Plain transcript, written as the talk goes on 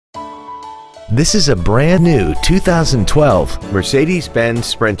This is a brand new 2012 Mercedes-Benz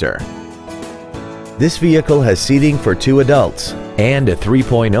Sprinter. This vehicle has seating for 2 adults and a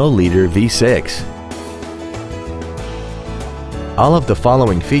 3.0-liter V6. All of the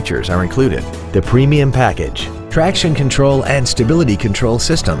following features are included: the premium package, traction control and stability control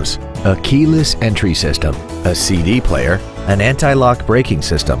systems, a keyless entry system, a CD player, an anti-lock braking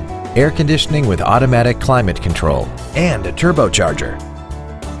system, air conditioning with automatic climate control, and a turbocharger.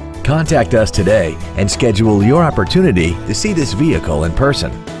 Contact us today and schedule your opportunity to see this vehicle in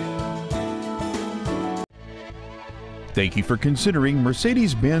person. Thank you for considering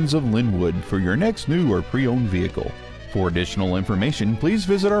Mercedes-Benz of Lynnwood for your next new or pre-owned vehicle. For additional information, please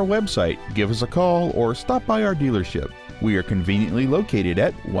visit our website, give us a call, or stop by our dealership. We are conveniently located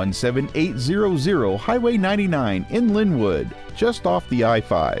at 17800 Highway 99 in Lynnwood, just off the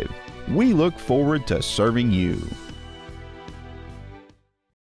I-5. We look forward to serving you.